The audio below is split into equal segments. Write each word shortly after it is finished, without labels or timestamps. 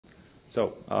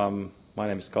My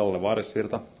name is Kalle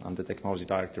Vaaresvirta. I'm the technology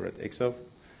director at Exov.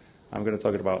 I'm going to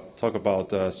talk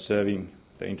about serving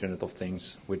the Internet of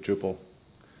Things with Drupal.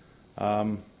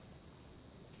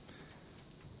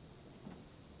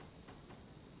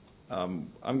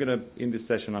 In this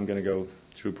session, I'm going to go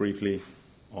through briefly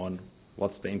on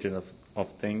what's the Internet of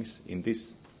Things in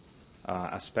this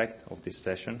aspect of this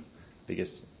session,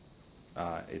 because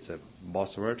it's a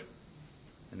buzzword,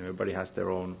 and everybody has their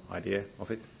own idea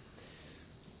of it.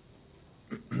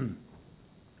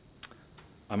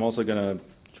 I'm also going to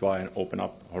try and open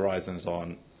up horizons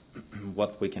on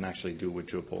what we can actually do with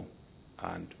Drupal,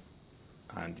 and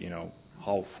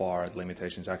how far the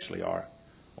limitations actually are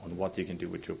on what you can do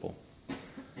with Drupal.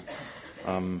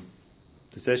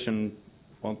 The session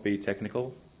won't be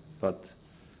technical, but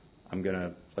I'm going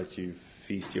to let you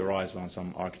feast your eyes on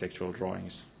some architectural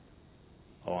drawings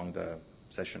along the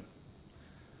session.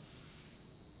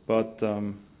 But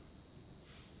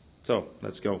so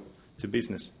let's go to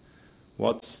business.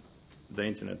 What's the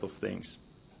Internet of Things?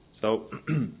 So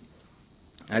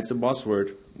it's a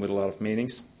buzzword with a lot of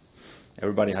meanings.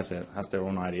 Everybody has their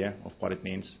own idea of what it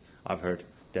means. I've heard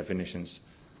definitions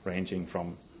ranging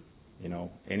from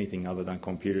anything other than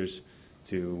computers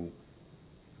to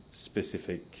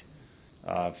specific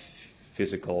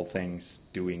physical things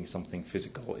doing something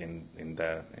physical in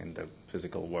the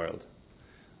physical world.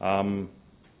 To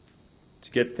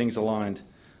get things aligned,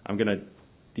 I'm going to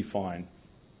define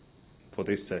for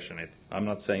this session it. I'm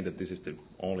not saying that this is the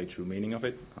only true meaning of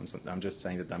it. I'm just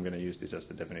saying that I'm going to use this as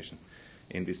the definition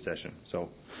in this session. So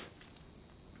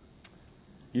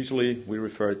usually we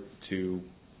refer to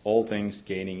all things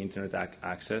gaining internet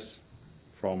access,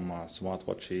 from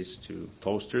smartwatches to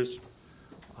toasters.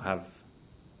 I have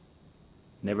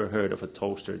never heard of a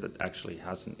toaster that actually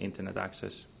has an internet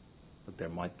access, but there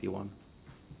might be one.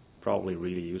 Probably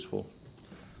really useful.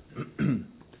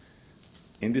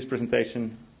 In this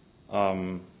presentation,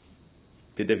 the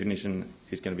definition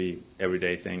is going to be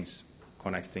everyday things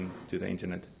connecting to the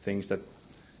internet, things that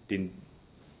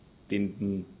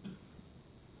didn't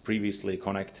previously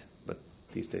connect, but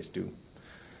these days do.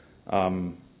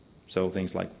 So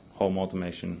things like home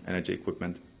automation, energy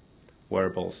equipment,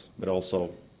 wearables, but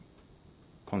also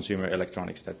consumer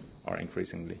electronics that are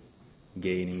increasingly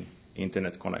gaining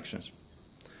internet connections.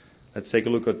 Let's take a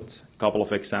look at a couple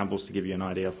of examples to give you an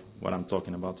idea of what I'm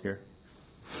talking about here.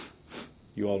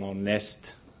 You all know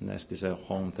Nest. Nest is a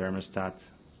home thermostat,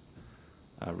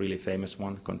 a really famous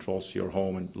one. Controls your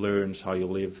home and learns how you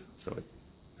live, so it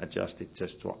adjusts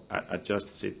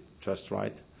it just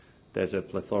right. There's a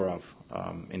plethora of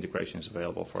integrations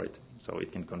available for it, so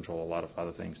it can control a lot of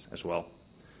other things as well.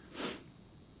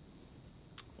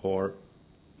 Or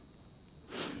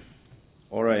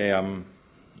a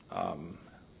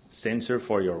sensor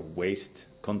for your waste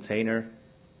container.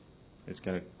 It's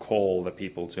going to call the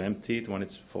people to empty it when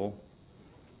it's full.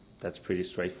 That's pretty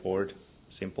straightforward,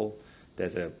 simple.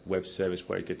 There's a web service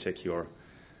where you can check your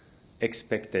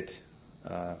expected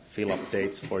fill-up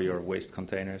dates for your waste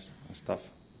containers and stuff.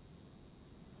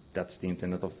 That's the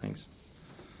Internet of Things.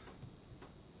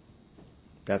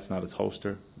 That's not a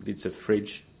toaster. It's a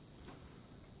fridge.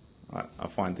 I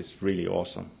find this really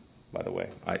awesome, by the way.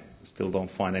 I still don't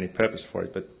find any purpose for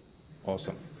it, but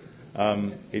awesome.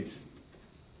 It's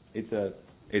a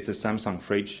Samsung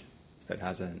fridge that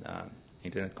has an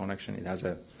internet connection. It has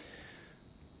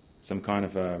some kind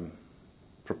of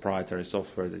proprietary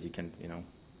software that you can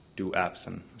do apps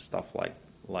and stuff like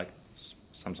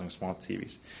Samsung smart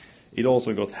TVs. It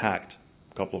also got hacked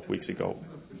a couple of weeks ago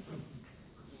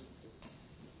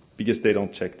because they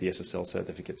don't check the SSL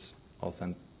certificates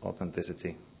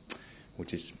authenticity,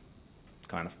 which is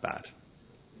kind of bad.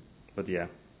 But yeah.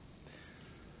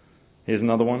 Here's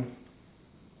another one.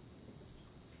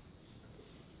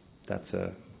 That's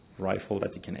a rifle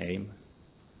that you can aim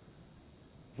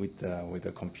with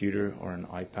a computer or an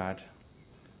iPad.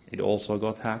 It also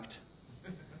got hacked,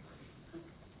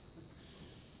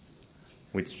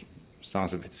 which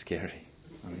sounds a bit scary.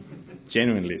 I mean,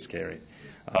 genuinely scary.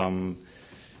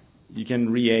 You can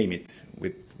re-aim it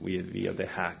via the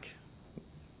hack,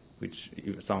 which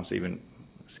sounds even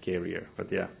scarier.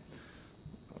 But yeah,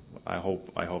 I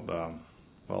hope.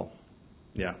 Well,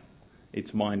 yeah,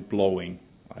 it's mind-blowing.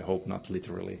 I hope not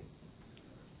literally.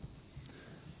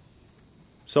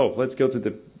 So let's go to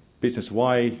the business.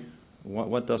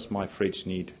 What does my fridge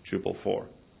need Drupal for?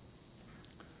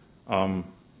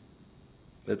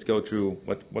 Let's go through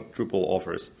what Drupal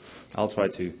offers. I'll try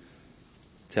to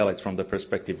tell it from the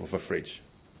perspective of a fridge.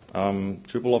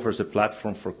 Drupal offers a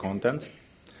platform for content.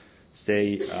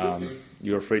 Say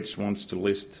your fridge wants to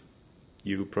list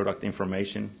you product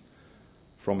information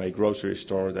from a grocery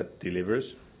store that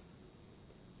delivers.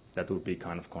 That would be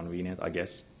kind of convenient, I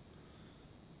guess.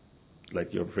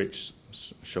 Let your fridge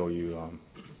show you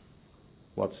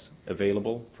what's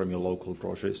available from your local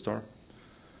grocery store.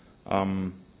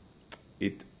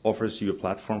 It offers you a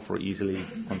platform for easily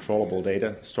controllable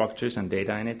data structures and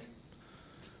data in it.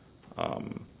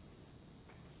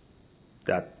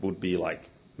 That would be like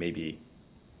maybe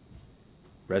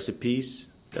recipes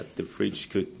that the fridge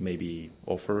could maybe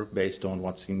offer based on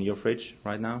what's in your fridge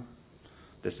right now.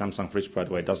 The Samsung fridge, by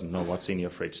the way, doesn't know what's in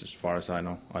your fridge as far as I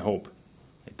know. I hope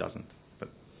it doesn't, but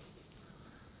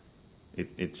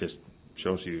it just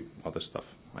shows you other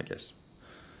stuff, I guess.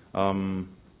 Drupal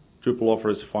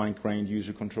offers fine-grained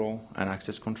user control and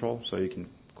access control, so you can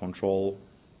control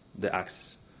the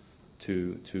access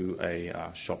to a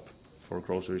shop for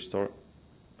grocery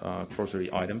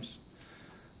items.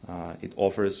 It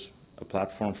offers a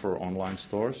platform for online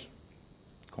stores,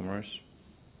 commerce,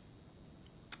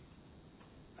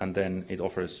 and then it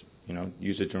offers,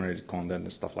 user-generated content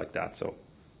and stuff like that. So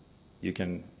you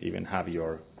can even have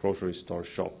your grocery store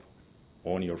shop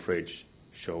on your fridge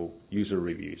show user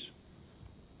reviews,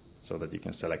 so that you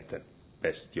can select the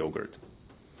best yogurt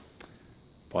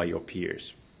by your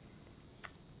peers.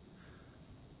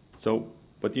 So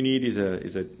what you need is a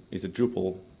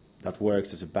Drupal that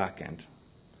works as a backend.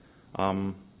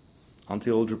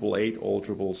 Until Drupal 8, all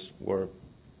Drupals were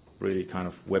really kind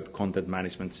of web content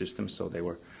management systems, so they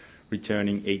were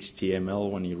returning HTML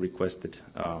when you requested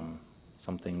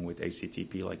something with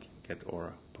HTTP, like get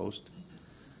or post.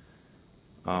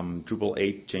 Drupal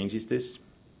 8 changes this,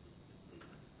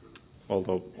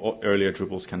 although earlier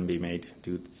Drupals can be made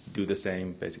to do the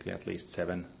same, basically at least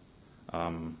 7.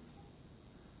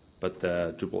 But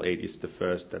Drupal 8 is the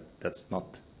first that's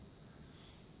not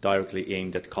directly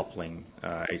aimed at coupling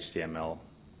HTML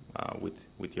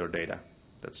with your data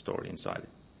that's stored inside it.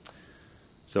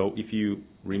 So if you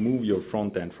remove your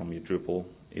front end from your Drupal,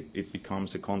 it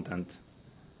becomes a content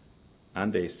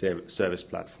and a service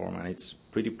platform, and it's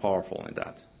pretty powerful in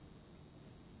that.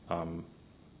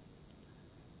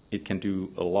 It can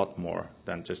do a lot more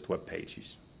than just web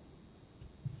pages.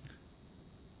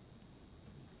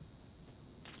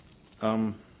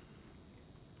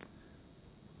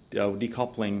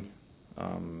 Decoupling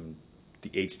the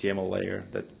HTML layer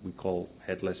that we call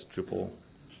Headless Drupal,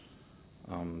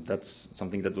 that's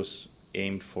something that was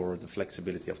aimed for the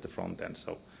flexibility of the front end.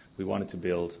 So we wanted to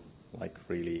build like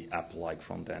really app-like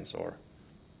front ends, or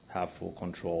have full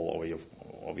control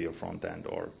over your front end,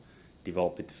 or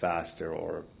develop it faster,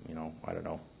 or I don't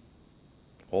know,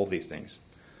 all these things.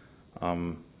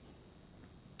 And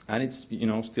it's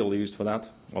still used for that,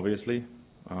 obviously.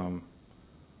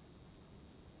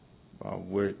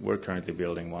 We're currently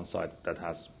building one site that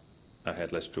has a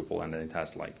headless Drupal, and then it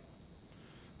has like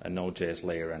a Node.js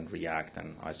layer and React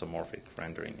and isomorphic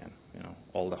rendering and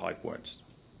all the hype words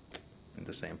in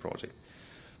the same project.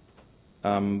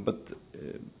 But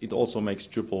it also makes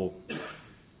Drupal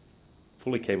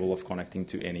fully capable of connecting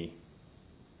to any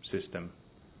system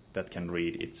that can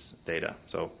read its data.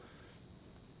 So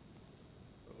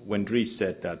when Dries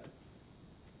said that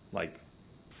like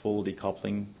full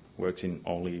decoupling works in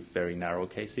only very narrow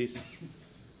cases,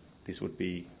 this would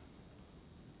be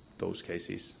those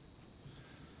cases.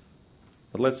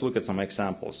 But let's look at some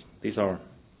examples. These are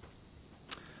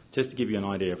just to give you an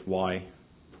idea of why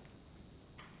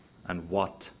and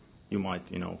what you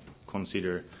might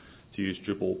consider to use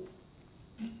Drupal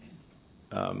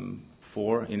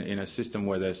for in a system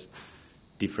where there's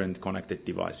different connected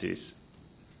devices.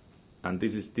 And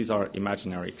these are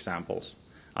imaginary examples.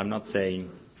 I'm not saying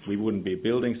we wouldn't be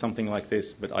building something like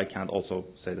this, but I can't also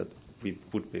say that we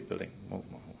would be building.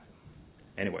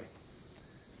 Anyway,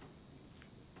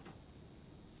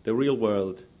 the real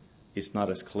world is not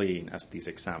as clean as these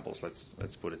examples.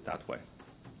 Let's put it that way.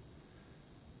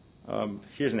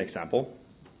 Here's an example: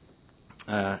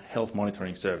 health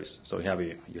monitoring service. So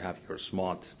you have your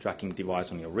smart tracking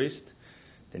device on your wrist.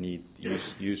 Then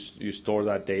you store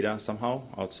that data somehow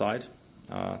outside.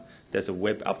 There's a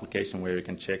web application where you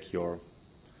can check your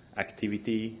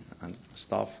activity and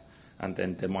stuff, and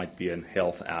then there might be a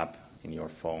health app in your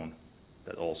phone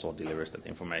that also delivers that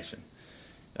information.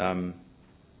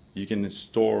 You can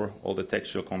store all the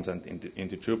textual content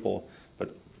into Drupal,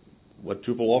 but what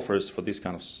Drupal offers for this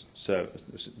kind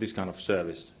of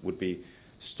service would be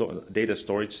data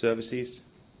storage services,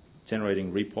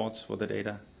 generating reports for the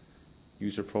data,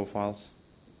 user profiles,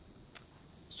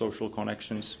 social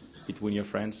connections between your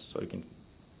friends, so you can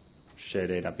share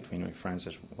data between your friends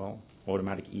as well,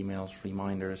 automatic emails,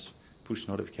 reminders, push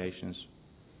notifications.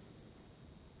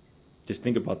 Just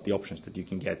think about the options that you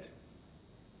can get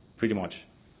pretty much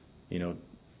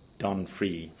done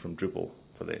free from Drupal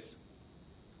for this.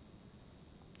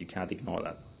 You can't ignore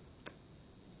that.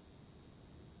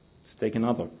 Let's take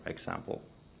another example.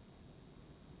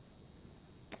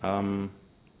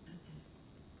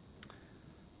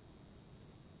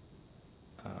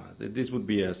 This would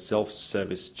be a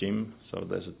self-service gym. So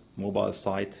there's a mobile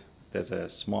site. There's a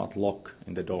smart lock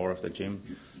in the door of the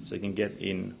gym, so you can get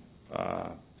in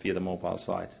via the mobile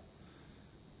site.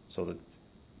 So that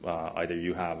either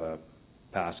you have a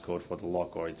passcode for the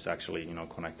lock, or it's actually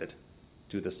connected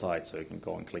to the site, so you can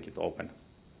go and click it open.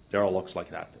 There are locks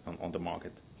like that on the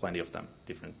market, plenty of them,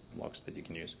 different locks that you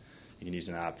can use. You can use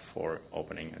an app for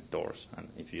opening doors, and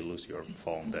if you lose your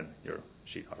phone, then you're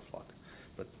shit out of luck.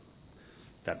 But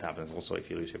that happens also if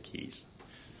you lose your keys.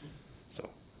 So,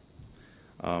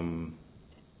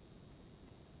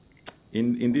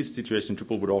 in this situation,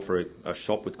 Drupal would offer a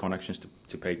shop with connections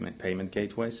to payment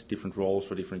gateways, different roles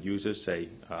for different users. Say,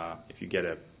 if you get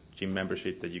a gym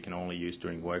membership that you can only use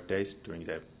during workdays, during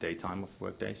the daytime of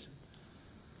workdays.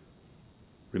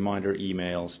 Reminder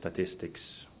emails,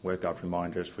 statistics, workout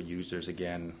reminders for users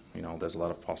again. There's a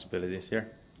lot of possibilities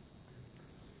here.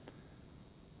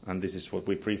 And this is what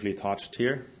we briefly touched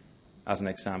here as an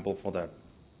example for the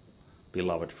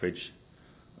beloved fridge.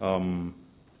 An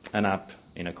app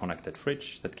in a connected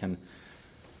fridge that can,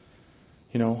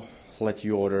 let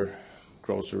you order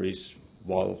groceries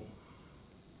while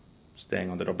staying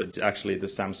on the door. But it's actually the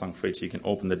Samsung fridge. You can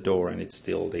open the door and it's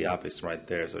still, the app is right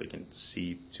there, so you can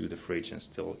see to the fridge and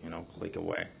still, click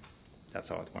away. That's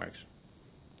how it works.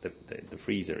 The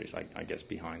freezer is, I guess,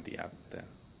 behind the app, the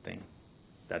thing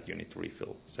that you need to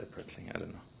refill separately. I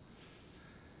don't know.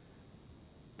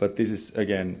 But this is,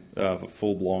 again, a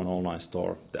full-blown online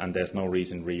store, and there's no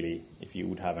reason really, if you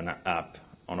would have an app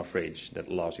on a fridge that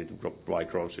allows you to buy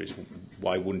groceries,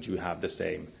 why wouldn't you have the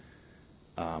same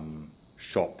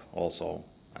shop also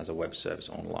as a web service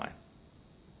online?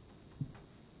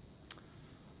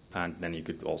 And then you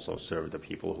could also serve the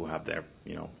people who have their,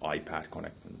 iPad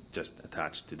just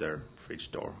attached to their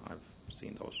fridge door. I've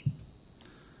seen those.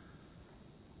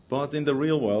 But in the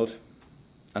real world,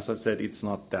 as I said, it's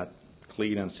not that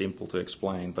clean and simple to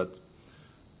explain, but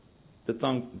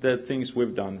the things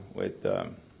we've done with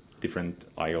different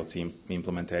IoT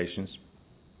implementations.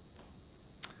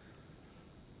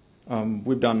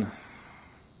 We've done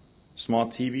smart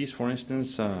TVs, for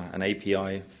instance, an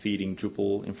API feeding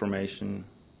Drupal information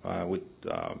with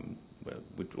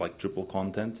like Drupal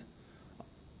content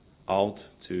out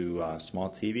to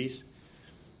smart TVs.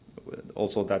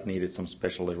 Also, that needed some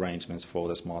special arrangements for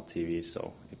the smart TVs,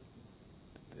 so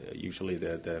usually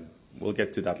we'll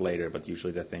get to that later, but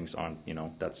usually the things aren't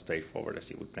that straightforward as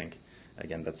you would think.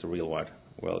 Again, that's the real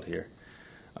world here.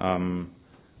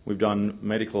 We've done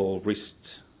medical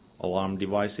wrist alarm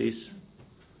devices.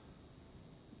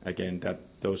 Again,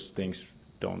 those things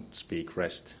don't speak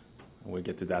REST. We'll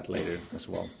get to that later as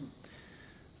well.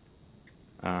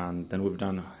 And then we've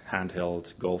done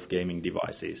handheld golf gaming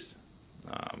devices,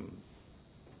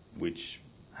 which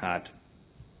had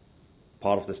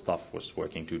part of the stuff was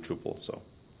working to Drupal. So,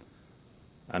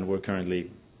 and we're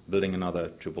currently building another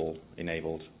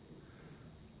Drupal-enabled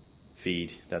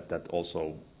feed that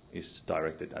also is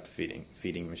directed at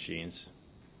feeding machines.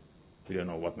 We don't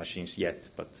know what machines yet,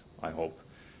 but I hope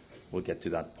we'll get to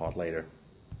that part later.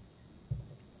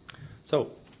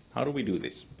 So, how do we do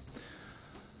this?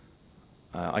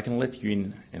 I can let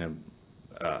you in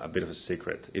a bit of a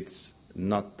secret. It's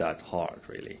not that hard,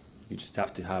 really. You just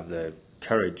have to have the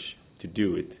courage to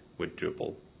do it with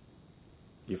Drupal.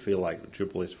 You feel like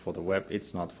Drupal is for the web.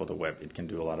 It's not for the web. It can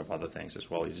do a lot of other things as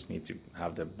well. You just need to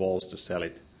have the balls to sell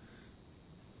it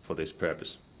for this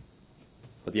purpose.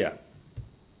 But yeah,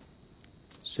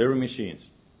 serving machines.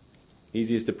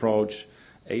 Easiest approach,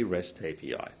 a REST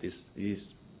API. This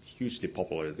is hugely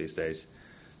popular these days,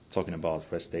 talking about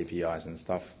REST APIs and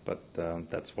stuff, but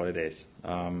that's what it is.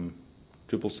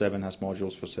 Drupal 7 has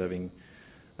modules for serving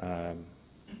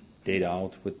data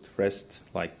out with REST,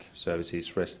 like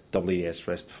services, REST, WES,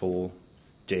 RESTful,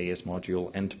 JS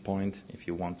module, endpoint, if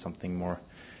you want something more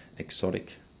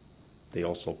exotic. They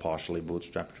also partially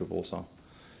bootstrap Drupal, so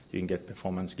you can get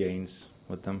performance gains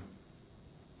with them.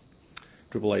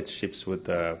 Drupal 8 ships with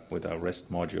a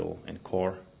REST module in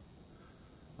core.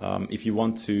 If you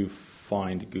want to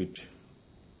find a good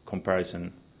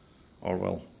comparison,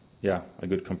 a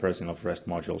good comparison of REST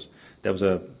modules, there was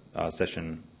a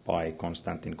session by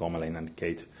Konstantin Komelin and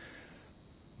Kate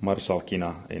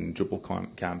Marsalkina in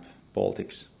DrupalCon Camp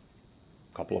Baltics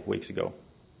a couple of weeks ago.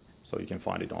 So you can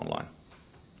find it online.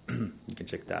 You can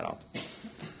check that out.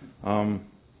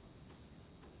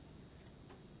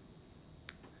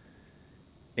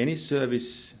 any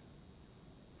service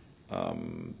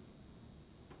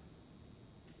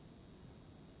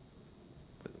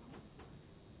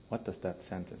what does that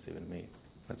sentence even mean?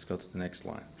 Let's go to the next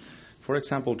line. For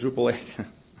example, Drupal 8.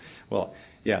 Well,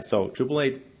 yeah, so Drupal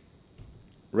 8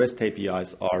 REST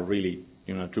APIs are really,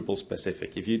 Drupal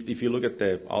specific. If you look at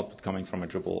the output coming from a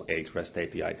Drupal 8 REST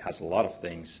API, it has a lot of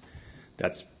things.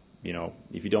 That's,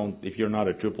 if you're not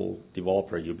a Drupal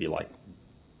developer, you'll be like,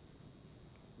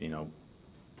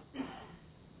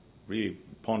 really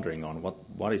pondering on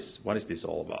what is this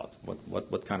all about?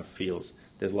 What kind of fields?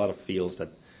 There's a lot of fields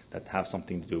that have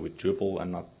something to do with Drupal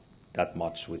and not that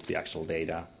much with the actual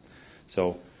data.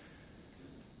 So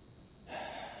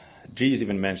Dries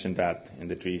even mentioned that in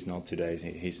the Dries note today.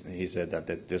 He said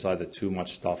that there's either too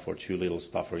much stuff or too little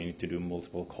stuff, or you need to do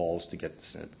multiple calls to get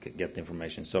the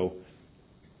information. So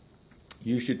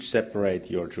you should separate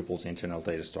your Drupal's internal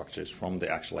data structures from the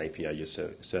actual API you're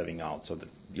serving out, so that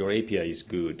your API is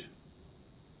good.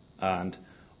 And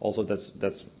also that's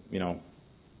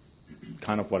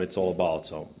kind of what it's all about.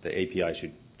 So the API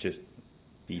should just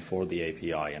be for the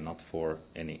API and not for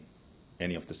any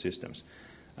of the systems.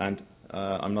 And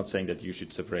I'm not saying that you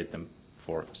should separate them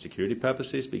for security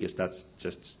purposes, because that's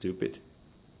just stupid.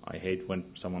 I hate when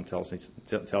someone tells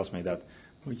me that,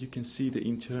 well, you can see the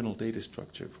internal data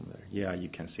structure from there. Yeah, you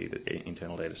can see the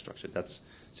internal data structure. That's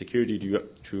security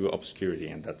through obscurity,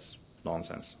 and that's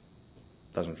nonsense.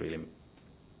 Doesn't really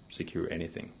secure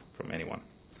anything from anyone.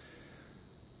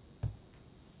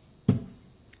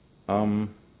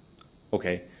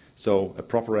 Okay, so a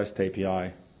proper REST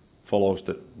API follows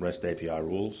the REST API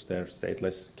rules. They're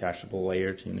stateless, cacheable,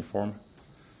 layered, uniform.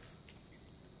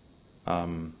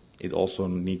 It also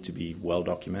needs to be well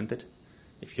documented.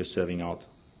 If you're serving out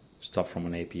stuff from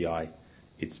an API,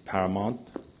 it's paramount,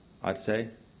 I'd say,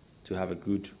 to have a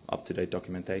good, up-to-date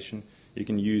documentation. You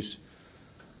can use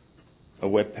a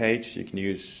web page. You can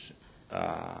use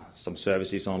some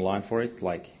services online for it,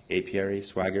 like Apiary,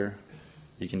 Swagger.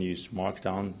 You can use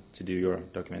Markdown to do your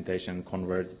documentation,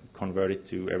 convert it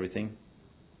to everything.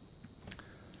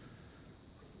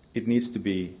 It needs to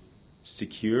be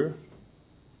secure.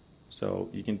 So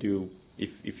you can do,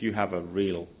 if you have a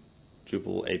real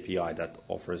Drupal API that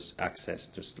offers access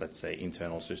to, let's say,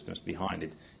 internal systems behind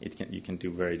it, you can do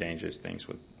very dangerous things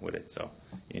with it. So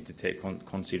you need to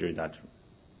consider that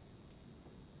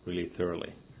really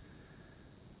thoroughly.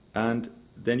 And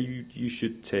then you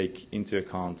should take into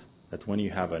account that when you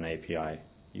have an API,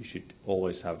 you should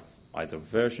always have either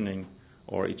versioning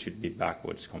or it should be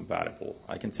backwards compatible.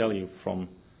 I can tell you from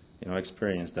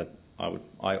experience that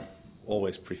I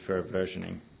always prefer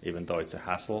versioning, even though it's a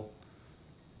hassle,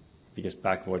 because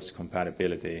backwards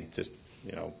compatibility just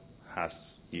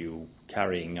has you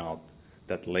carrying out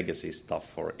that legacy stuff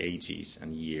for ages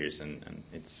and years, and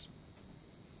it's.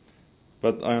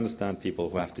 But I understand people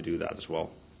who have to do that as well.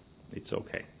 It's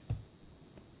okay.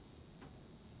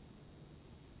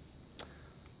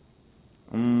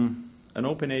 An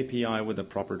open API with a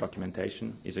proper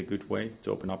documentation is a good way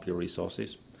to open up your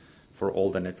resources for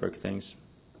all the network things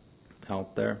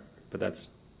out there, but that's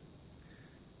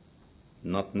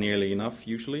not nearly enough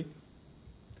usually.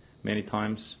 Many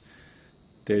times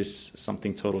there's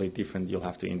something totally different you'll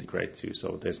have to integrate to.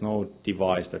 So there's no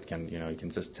device that can, you can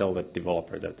just tell the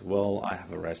developer that, well, I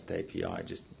have a REST API,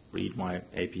 just read my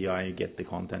API, get the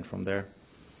content from there.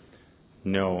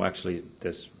 No, actually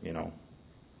there's,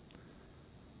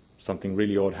 something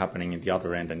really odd happening in the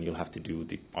other end, and you'll have to do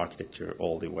the architecture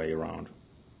all the way around.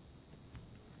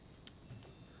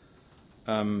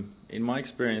 In my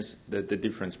experience, the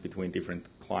difference between different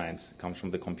clients comes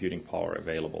from the computing power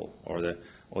available, or the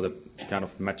kind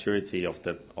of maturity of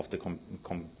the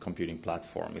computing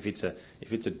platform. If it's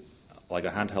like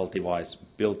a handheld device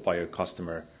built by a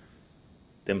customer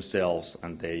themselves,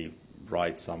 and they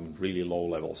write some really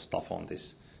low-level stuff on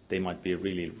this, they might be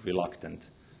really reluctant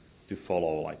to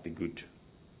follow like the good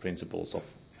principles of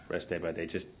REST API. They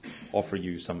just offer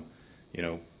you some,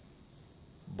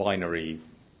 binary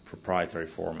proprietary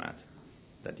format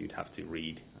that you'd have to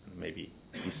read and maybe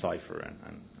decipher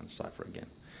and cipher again.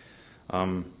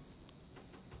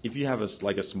 If you have a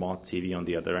smart TV on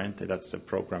the other end, that's a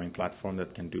programming platform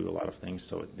that can do a lot of things.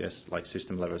 So there's like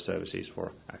system level services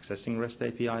for accessing REST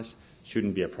APIs.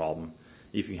 Shouldn't be a problem.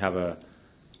 If you have a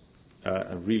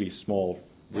really small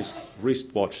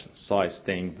wristwatch size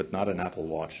thing, but not an Apple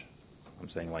Watch, I'm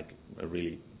saying like a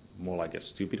really more like a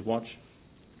stupid watch,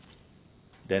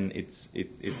 then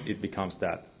it becomes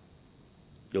that.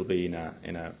 You'll be in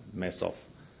a mess of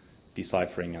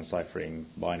deciphering and ciphering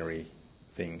binary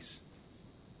things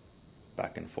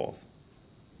back and forth.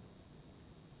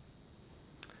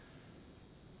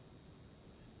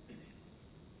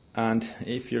 And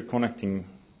if you're connecting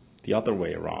the other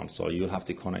way around, so you'll have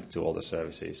to connect to all the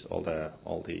services, all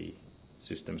the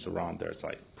systems around there. It's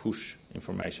like push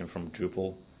information from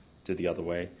Drupal to the other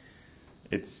way.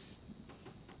 It's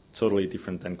totally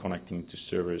different than connecting to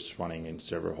servers running in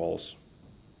server halls,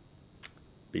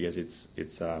 because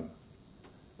it's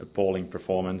appalling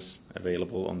performance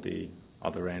available on the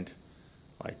other end,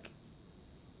 like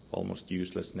almost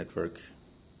useless network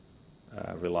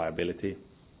reliability.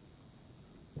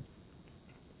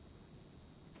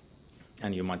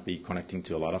 And you might be connecting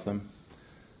to a lot of them,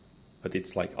 but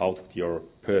it's like out with your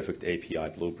perfect API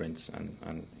blueprints,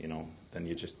 and you know, then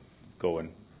you just go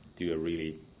and do a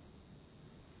really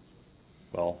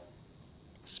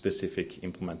specific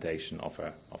implementation of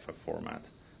a format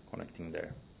connecting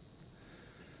there.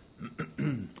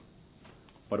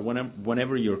 But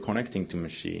whenever you're connecting to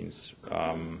machines,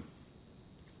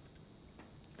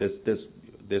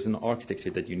 there's an architecture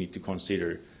that you need to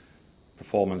consider: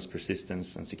 performance,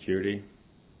 persistence, and security.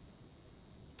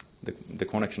 The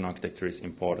connection architecture is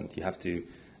important. You have to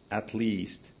at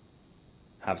least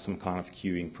have some kind of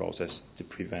queuing process to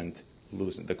prevent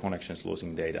the connections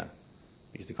losing data,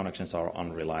 because the connections are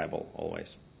unreliable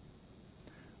always.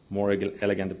 More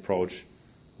elegant approach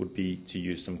would be to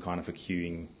use some kind of a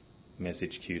queuing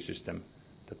message queue system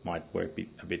that might work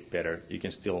a bit better. You can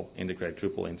still integrate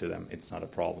Drupal into them. It's not a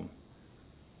problem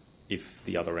if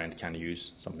the other end can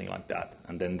use something like that.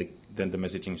 And then the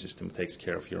messaging system takes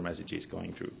care of your messages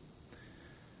going through.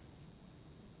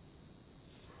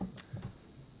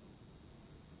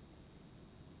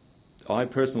 I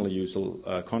personally use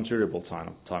a considerable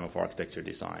time of architecture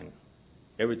design.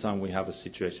 Every time we have a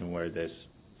situation where there's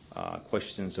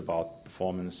questions about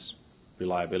performance,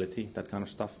 reliability, that kind of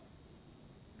stuff.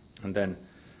 And then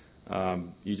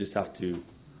you just have to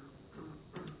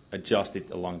adjust it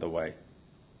along the way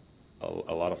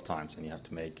a lot of times, and you have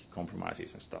to make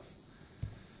compromises and stuff.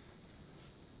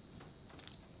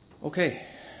 Okay,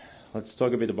 let's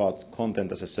talk a bit about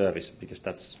content as a service, because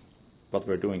that's what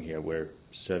we're doing here. We're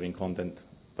serving content,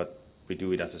 but we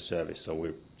do it as a service, so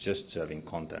we're just serving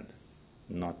content,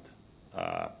 not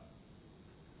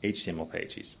HTML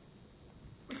pages.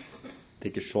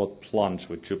 Take a short plunge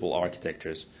with Drupal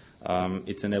architectures.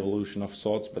 It's an evolution of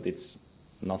sorts, but it's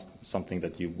not something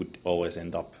that you would always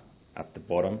end up at the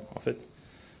bottom of it.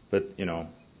 But, you know,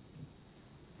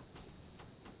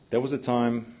 there was a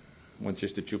time when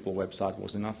just a Drupal website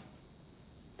was enough.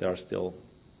 There are still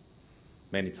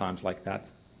many times like that.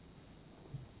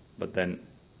 But then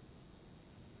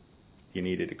you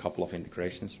needed a couple of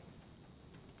integrations.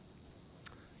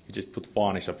 You just put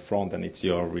varnish up front, and it's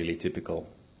your really typical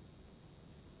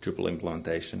Drupal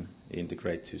implementation. You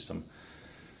integrate to some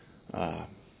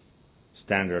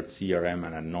standard CRM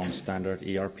and a non-standard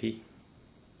ERP,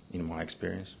 in my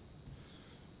experience.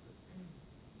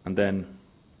 And then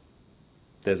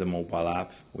there's a mobile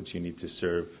app which you need to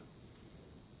serve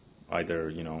either,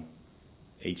 you know,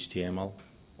 HTML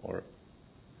or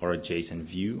a JSON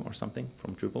view or something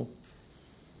from Drupal.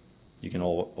 You can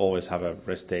always have a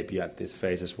REST API at this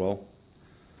phase as well.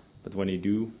 But when you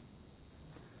do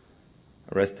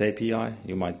a REST API,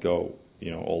 you might go,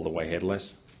 you know, all the way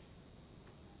headless.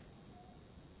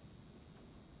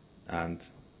 And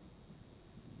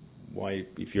why,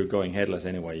 if you're going headless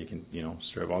anyway, you can, you know,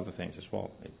 serve other things as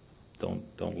well.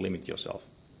 Don't limit yourself.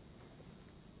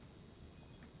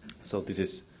 So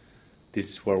this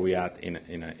is where we are at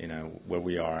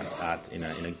in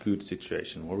a good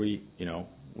situation, where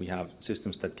we have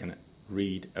systems that can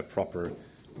read a proper,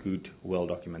 good,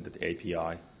 well-documented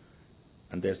API,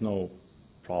 and there's no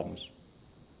problems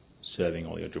serving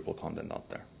all your Drupal content out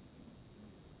there.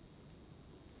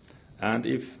 And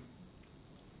if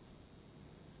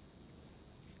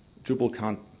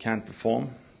Drupal can't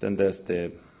perform, then there's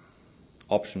the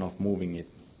option of moving it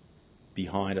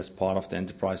behind as part of the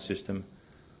enterprise system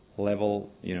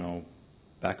level, you know,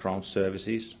 background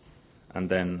services, and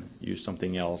then use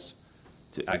something else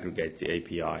to aggregate the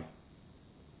API.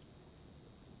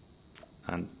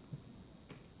 And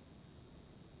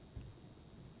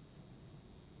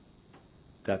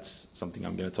that's something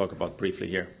I'm going to talk about briefly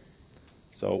here.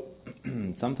 So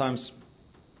sometimes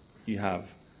you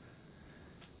have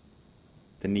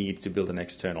the need to build an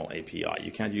external API.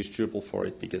 You can't use Drupal for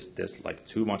it because there's like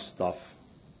too much stuff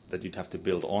that you'd have to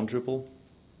build on Drupal,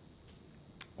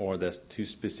 or there's too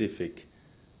specific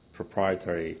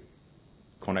proprietary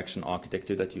connection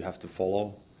architecture that you have to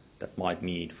follow that might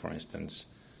need, for instance,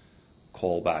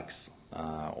 callbacks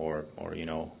or you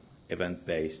know,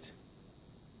 event-based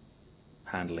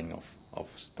handling of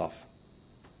stuff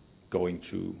going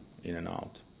through in and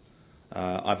out.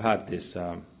 I've had this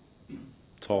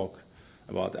talk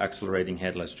about accelerating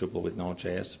headless Drupal with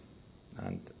Node.js.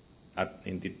 And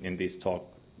in this talk,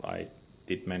 I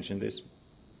did mention this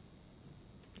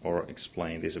or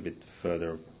explain this a bit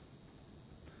further,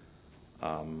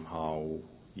 how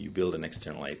you build an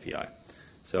external API.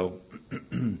 So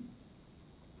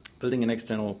building an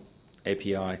external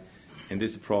API, in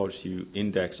this approach, you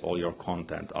index all your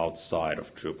content outside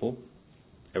of Drupal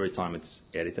every time it's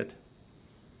edited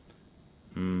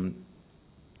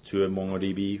to a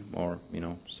MongoDB or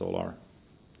Solar,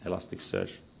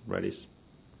 Elasticsearch, Redis.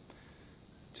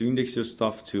 To index your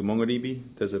stuff to MongoDB,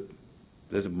 there's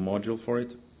a module for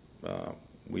it.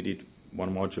 We did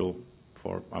one module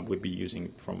I would be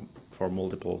using for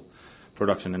multiple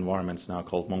production environments now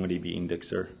called MongoDB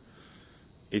Indexer.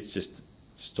 It's just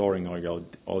storing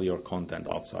all your content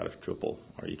outside of Drupal,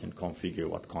 or you can configure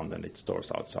what content it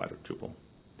stores outside of Drupal.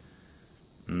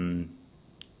 In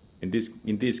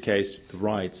this case, the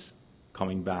writes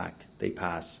coming back, they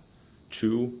pass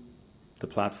through the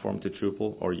platform to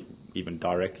Drupal, or even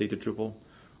directly to Drupal,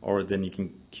 or then you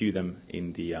can queue them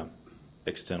in the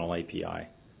external API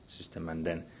system and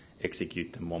then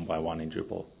execute them one by one in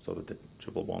Drupal so that the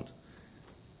Drupal won't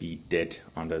be dead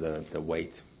under the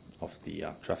weight of the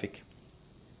traffic.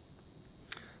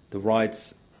 The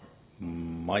writes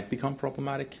might become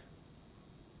problematic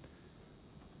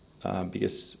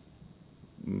because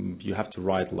you have to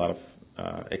write a lot of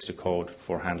extra code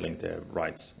for handling the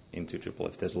writes into Drupal.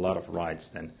 If there's a lot of writes,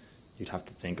 then you'd have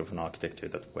to think of an architecture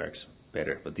that works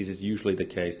better. But this is usually the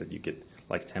case that you get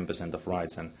like 10% of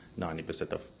writes and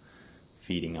 90% of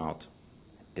feeding out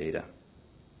data.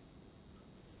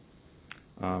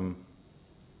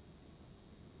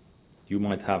 You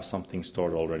might have something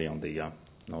stored already on the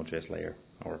Node.js layer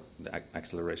or the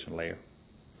acceleration layer.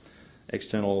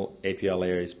 External API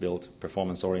layer is built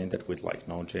performance-oriented with like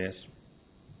Node.js.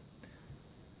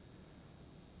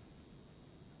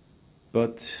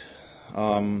 But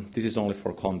this is only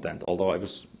for content, although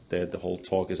the whole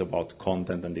talk is about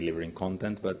content and delivering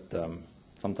content, but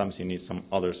sometimes you need some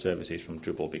other services from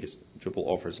Drupal because Drupal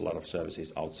offers a lot of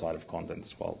services outside of content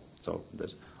as well. So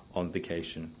there's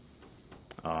authentication,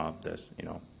 there's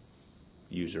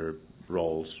user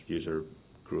roles, user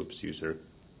groups, user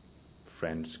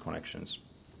friends, connections.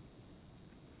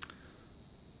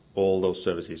 All those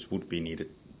services would be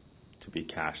needed to be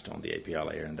cached on the API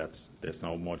layer, and there's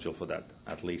no module for that,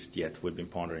 at least yet. We've been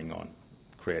pondering on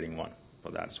creating one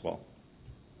for that as well.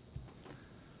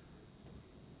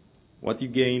 What you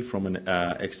gain from an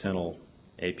external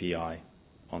API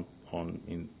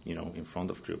in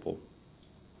front of Drupal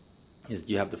is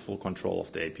you have the full control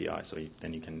of the API. So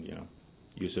then you can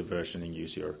use a versioning,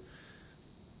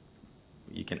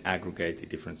 you can aggregate the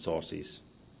different sources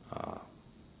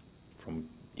from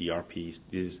ERPs.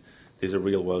 This is a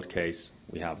real world case.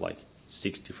 We have like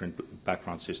 6 different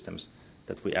background systems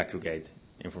that we aggregate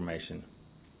information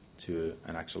to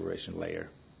an acceleration layer,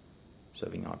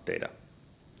 serving out data.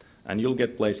 And you'll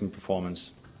get blazing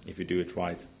performance if you do it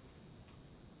right.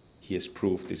 Here's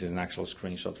proof. This is an actual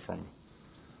screenshot from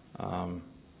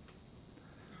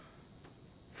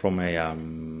a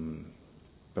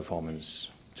performance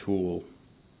tool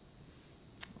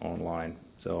online.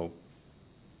 So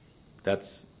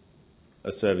that's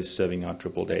a service serving out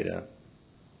Drupal data,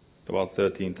 about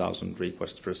 13,000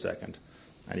 requests per second,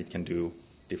 and it can do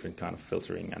different kind of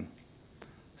filtering and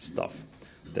stuff.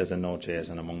 There's a Node.js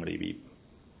and a MongoDB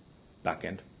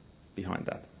backend behind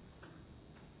that.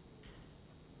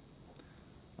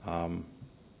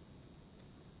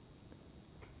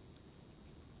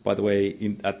 By the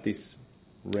way, at this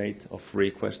rate of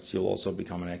requests, you'll also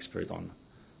become an expert on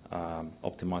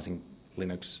optimizing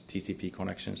Linux TCP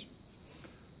connections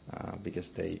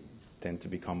because they tend to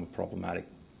become problematic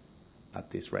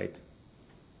at this rate.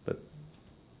 But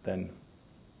then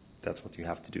that's what you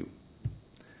have to do.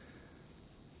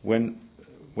 When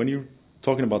you're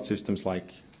talking about systems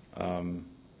like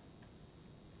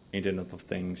Internet of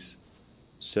Things,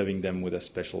 serving them with a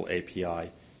special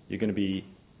API, you're going to be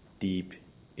deep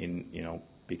in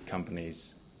big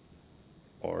companies,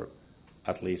 or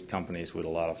at least companies with a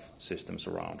lot of systems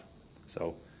around.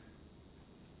 So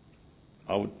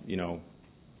I would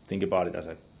think about it as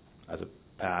a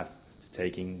path to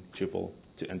taking Drupal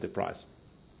to enterprise.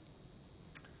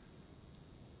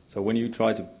 So when you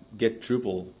try to get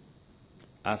Drupal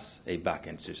as a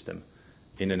backend system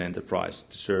in an enterprise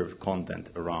to serve content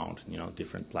around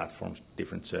different platforms,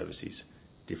 different services,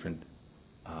 different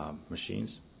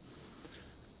machines,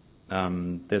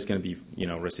 there's going to be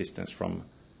resistance from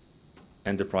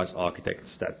enterprise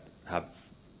architects that have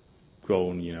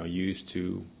grown used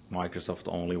to Microsoft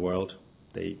only world.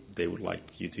 They would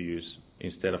like you to use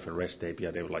instead of a REST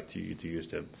API, they would like to use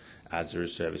the Azure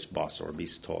Service Bus or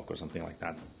BizTalk or something like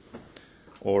that,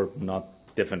 or not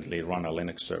definitely run a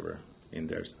Linux server in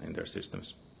their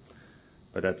systems.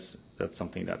 But that's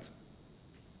something that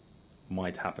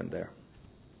might happen there.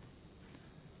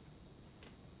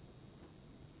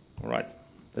 All right,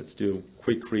 let's do a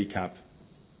quick recap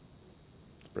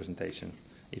presentation.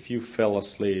 If you fell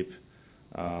asleep,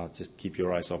 just keep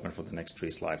your eyes open for the next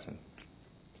 3 slides, and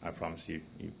I promise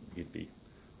you'd be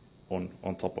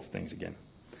on top of things again.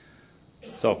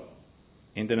 So,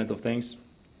 Internet of Things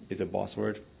is a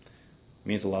buzzword.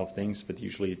 Means a lot of things, but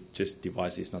usually just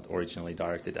devices not originally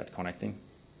directed at connecting,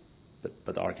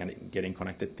 but are getting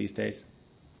connected these days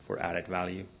for added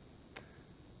value.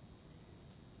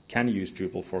 Can use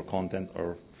Drupal for content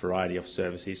or variety of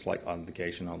services like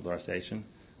authentication, authorization,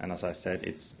 and as I said,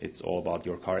 it's all about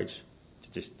your courage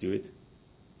to just do it.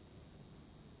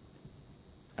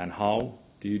 And how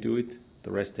do you do it?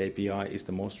 The REST API is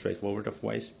the most straightforward of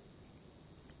ways,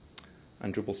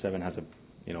 and Drupal 7 has a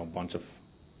bunch of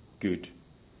good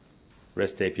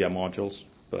REST API modules,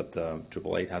 but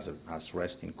Drupal 8 has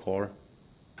REST in core,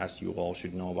 as you all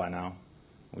should know by now.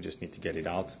 We just need to get it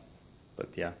out.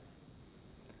 But yeah,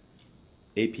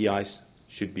 APIs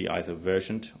should be either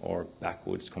versioned or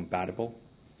backwards compatible,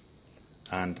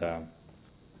 and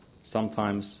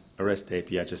sometimes a REST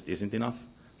API just isn't enough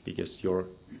because your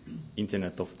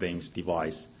Internet of Things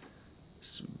device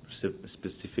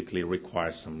specifically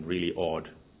requires some really odd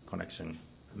connection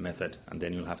method, and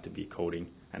then you'll have to be coding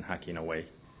and hacking away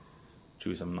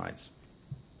through some nights.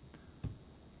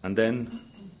 And then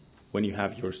when you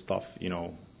have your stuff,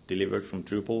 delivered from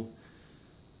Drupal,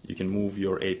 you can move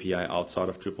your API outside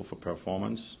of Drupal for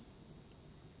performance,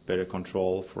 better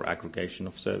control for aggregation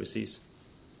of services,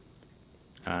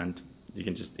 and you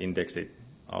can just index it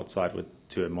outside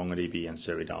to a MongoDB and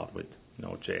serve it out with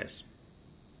Node.js.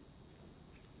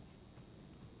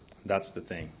 That's the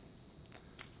thing.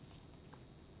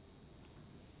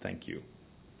 Thank you.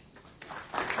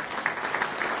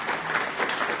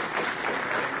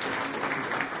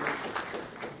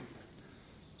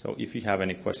 So if you have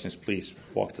any questions, please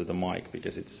walk to the mic,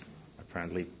 because it's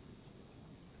apparently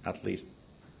at least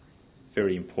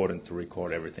very important to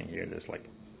record everything here. There's like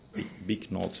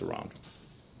big notes around.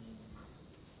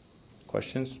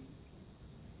 Questions?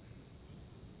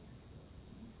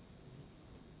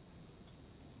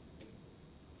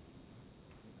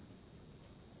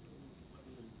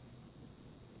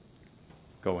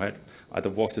 Go ahead. Either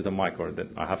walk to the mic or then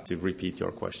I have to repeat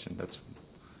your question.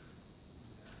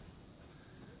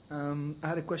 I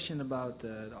had a question about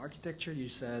the architecture. You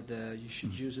said you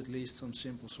should use at least some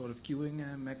simple sort of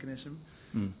queuing mechanism.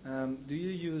 Do you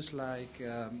use like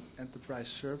enterprise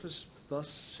service bus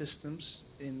systems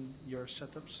in your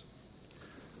setups?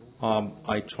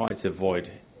 I try to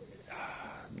avoid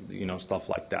stuff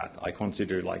like that. I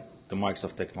consider like the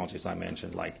Microsoft technologies I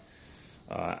mentioned, like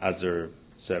Azure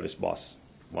Service Bus,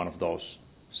 one of those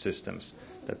systems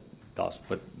that does,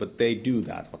 but they do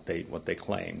that, what they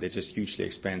claim. They're just hugely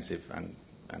expensive and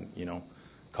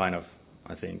kind of,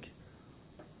 I think,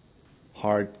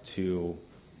 hard to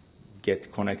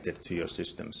get connected to your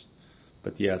systems.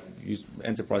 But yeah,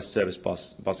 enterprise service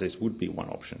buses would be one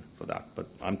option for that. But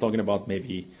I'm talking about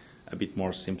maybe a bit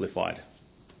more simplified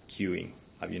queuing.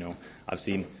 I've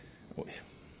seen,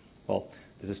 well,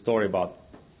 there's a story about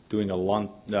doing an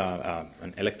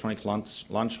electronic lunch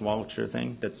voucher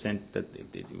thing that's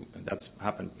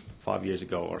happened 5 years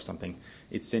ago or something.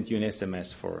 It sent you an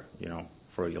SMS for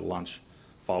your lunch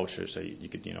voucher, so you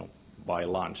could buy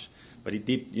lunch. But it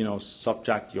did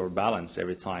subtract your balance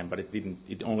every time, but it didn't.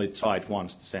 It only tried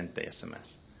once to send the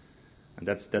SMS, and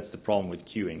that's the problem with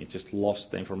queuing. It just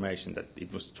lost the information that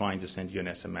it was trying to send you an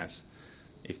SMS,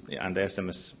 and the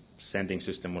SMS sending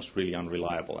system was really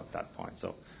unreliable at that point.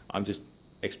 So I'm just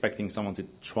expecting someone to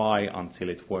try until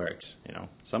it works,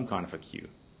 some kind of a queue.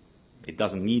 It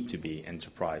doesn't need to be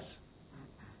enterprise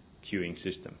queuing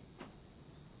system.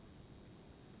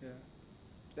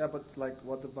 Yeah, but like,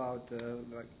 what about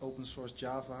like open source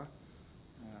Java?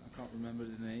 I can't remember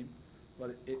the name,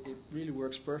 but it really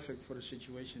works perfect for the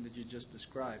situation that you just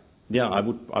described. Yeah, I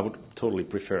would totally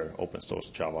prefer open source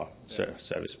Java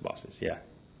service buses. Yeah,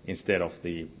 instead of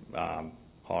the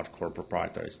hardcore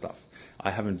proprietary stuff. I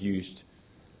haven't used.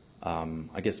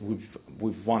 I guess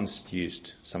we've once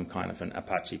used some kind of an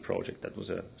Apache project that was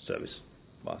a service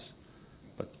bus,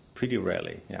 but pretty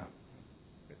rarely. Yeah.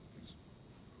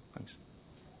 Thanks.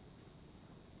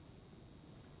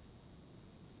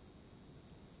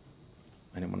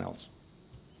 Anyone else?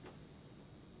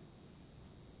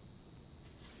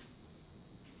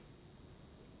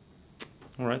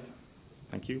 All right.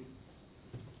 Thank you.